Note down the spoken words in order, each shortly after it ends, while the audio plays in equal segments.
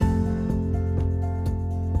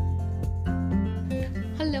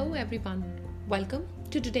everyone. Welcome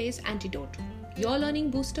to today's Antidote, your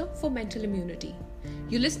learning booster for mental immunity.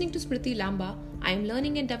 You're listening to Smriti Lamba. I am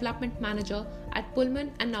Learning and Development Manager at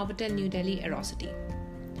Pullman and Novotel New Delhi Aerocity.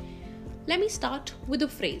 Let me start with a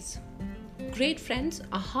phrase. Great friends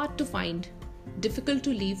are hard to find, difficult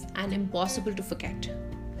to leave, and impossible to forget.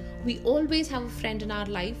 We always have a friend in our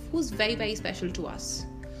life who's very special to us,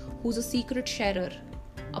 who's a secret sharer,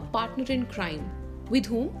 a partner in crime, with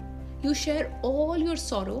whom you share all your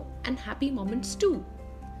sorrow and happy moments too.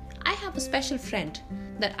 I have a special friend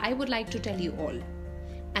that I would like to tell you all.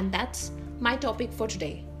 And that's my topic for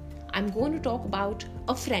today. I'm going to talk about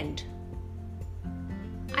a friend.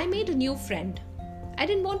 I made a new friend. I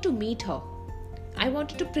didn't want to meet her. I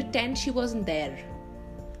wanted to pretend she wasn't there.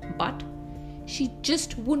 But she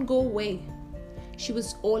just wouldn't go away. She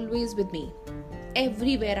was always with me,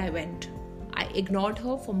 everywhere I went. I ignored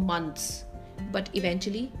her for months, but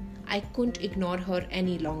eventually I couldn't ignore her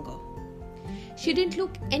any longer. She didn't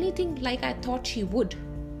look anything like I thought she would.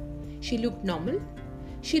 She looked normal.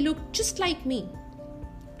 She looked just like me.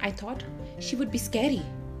 I thought she would be scary.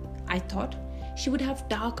 I thought she would have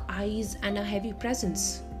dark eyes and a heavy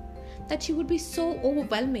presence, that she would be so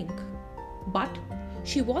overwhelming. But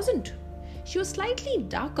she wasn't. She was slightly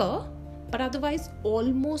darker, but otherwise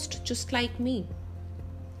almost just like me.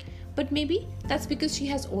 But maybe that's because she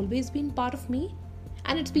has always been part of me,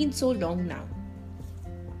 and it's been so long now.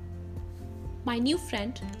 My new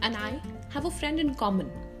friend and I have a friend in common: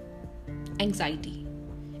 anxiety.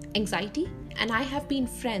 Anxiety and I have been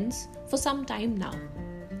friends for some time now.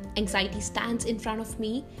 Anxiety stands in front of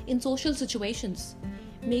me in social situations,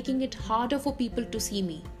 making it harder for people to see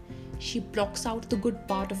me. She blocks out the good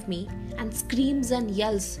part of me and screams and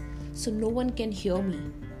yells so no one can hear me.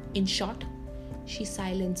 In short, she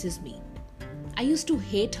silences me. I used to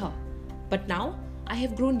hate her, but now I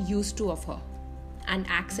have grown used to of her and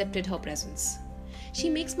accepted her presence. She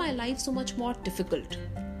makes my life so much more difficult,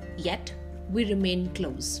 yet we remain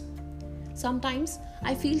close. Sometimes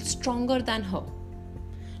I feel stronger than her.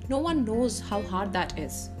 No one knows how hard that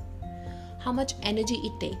is, how much energy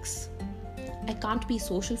it takes. I can't be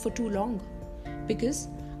social for too long because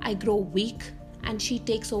I grow weak and she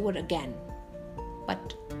takes over again.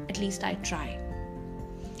 But at least I try.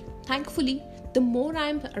 Thankfully, the more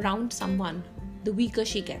I'm around someone, the weaker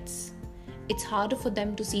she gets. It's harder for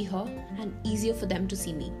them to see her and easier for them to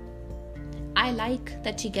see me. I like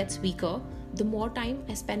that she gets weaker the more time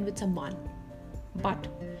I spend with someone. But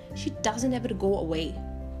she doesn't ever go away.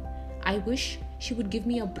 I wish she would give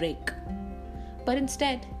me a break, but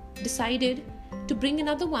instead decided to bring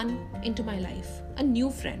another one into my life, a new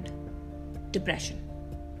friend: depression.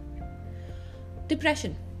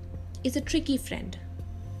 Depression is a tricky friend,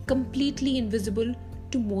 completely invisible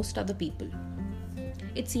to most other people.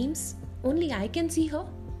 It seems only I can see her.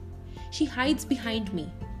 She hides behind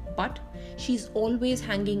me, but she's always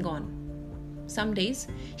hanging on. Some days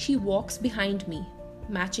she walks behind me,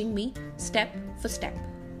 matching me step for step.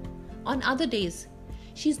 On other days,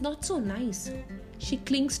 she's not so nice. She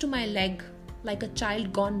clings to my leg like a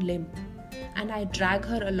child gone limp, and I drag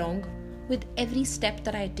her along with every step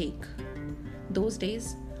that I take. Those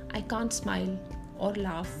days, I can't smile or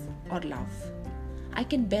laugh or love. I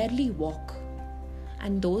can barely walk,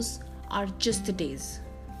 and those are just the days.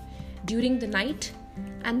 During the night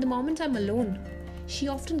and the moments I'm alone, she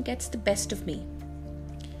often gets the best of me.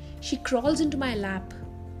 She crawls into my lap,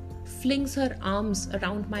 flings her arms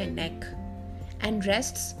around my neck, and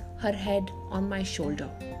rests her head on my shoulder,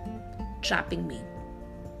 trapping me.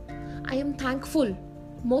 I am thankful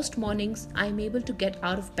most mornings I am able to get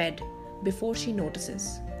out of bed before she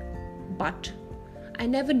notices. But I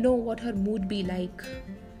never know what her mood be like,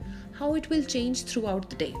 how it will change throughout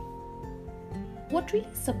the day. What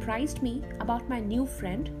really surprised me about my new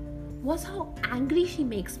friend was how angry she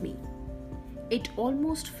makes me. It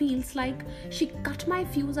almost feels like she cut my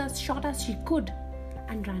fuse as short as she could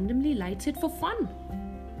and randomly lights it for fun.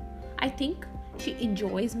 I think she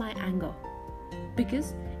enjoys my anger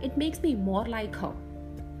because it makes me more like her.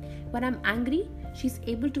 When I'm angry, she's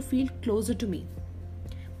able to feel closer to me.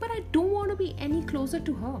 But I don't want to be any closer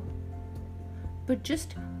to her. But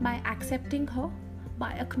just by accepting her,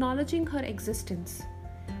 by acknowledging her existence,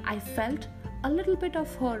 I felt a little bit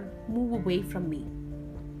of her move away from me.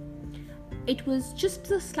 It was just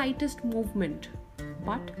the slightest movement,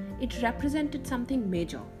 but it represented something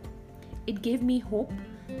major. It gave me hope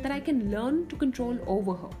that I can learn to control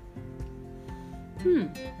over her.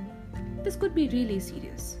 This could be really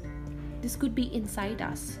serious. This could be inside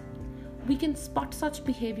us. We can spot such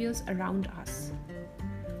behaviors around us.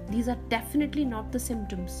 These are definitely not the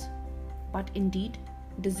symptoms, but indeed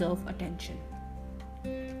deserve attention.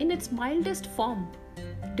 In its mildest form,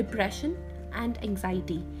 depression and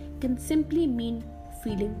anxiety can simply mean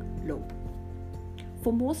feeling low.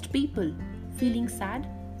 For most people, feeling sad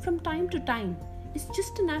from time to time is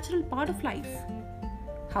just a natural part of life.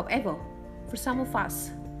 However, for some of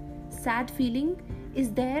us, sad feeling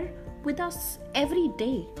is there with us every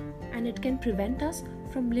day, and it can prevent us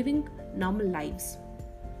from living normal lives.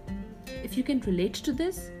 If you can relate to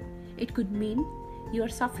this, it could mean you are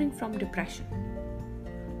suffering from depression.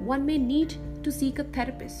 One may need to seek a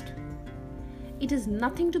therapist. It is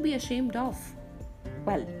nothing to be ashamed of.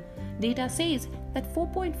 Well, data says that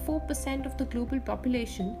 4.4% of the global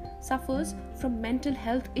population suffers from mental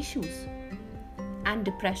health issues, and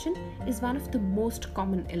depression is one of the most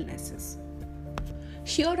common illnesses.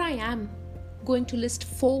 Here I am going to list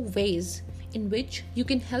 4 ways in which you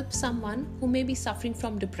can help someone who may be suffering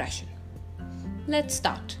from depression. Let's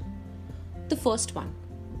start. The first one,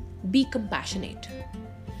 be compassionate.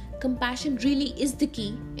 Compassion really is the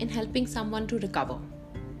key in helping someone to recover.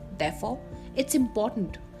 Therefore, it's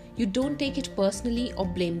important you don't take it personally or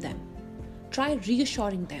blame them. Try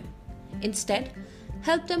reassuring them. Instead,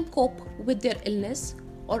 help them cope with their illness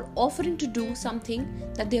or offering to do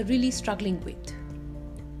something that they're really struggling with.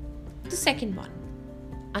 The second one,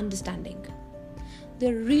 understanding.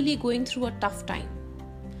 They're really going through a tough time,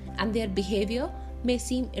 and their behavior may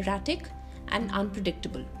seem erratic and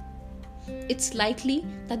unpredictable. It's likely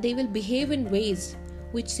that they will behave in ways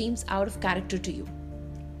which seems out of character to you.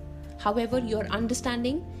 However, your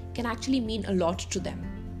understanding can actually mean a lot to them.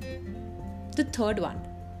 The third one,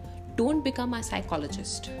 don't become a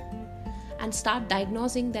psychologist and start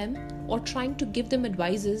diagnosing them or trying to give them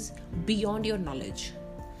advices beyond your knowledge.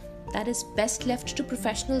 That is best left to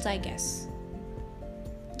professionals, I guess.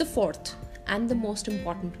 The fourth and the most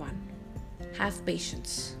important one, have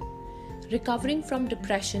patience. Recovering from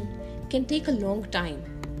depression can take a long time,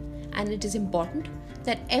 and it is important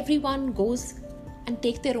that everyone goes and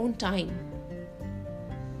take their own time.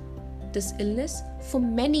 This illness for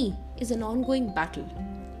many is an ongoing battle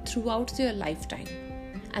throughout their lifetime,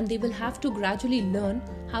 and they will have to gradually learn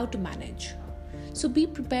how to manage. So be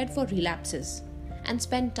prepared for relapses and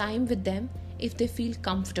spend time with them if they feel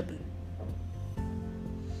comfortable.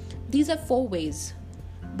 These are 4 ways.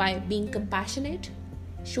 By being compassionate,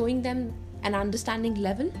 showing them an understanding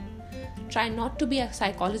level, try not to be a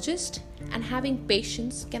psychologist, and having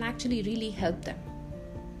patience can actually really help them.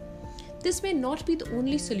 This may not be the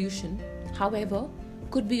only solution, however,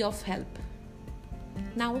 could be of help.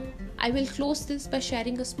 Now, I will close this by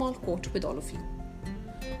sharing a small quote with all of you.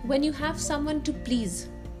 When you have someone to please,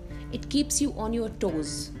 it keeps you on your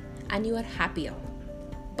toes and you are happier.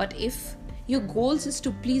 But if your goal is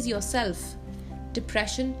to please yourself,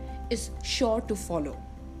 depression is sure to follow.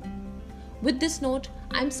 With this note,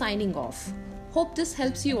 I'm signing off. Hope this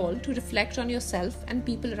helps you all to reflect on yourself and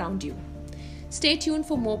people around you. Stay tuned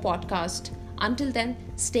for more podcasts. Until then,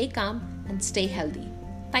 stay calm and stay healthy.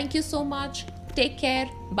 Thank you so much. Take care.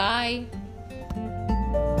 Bye.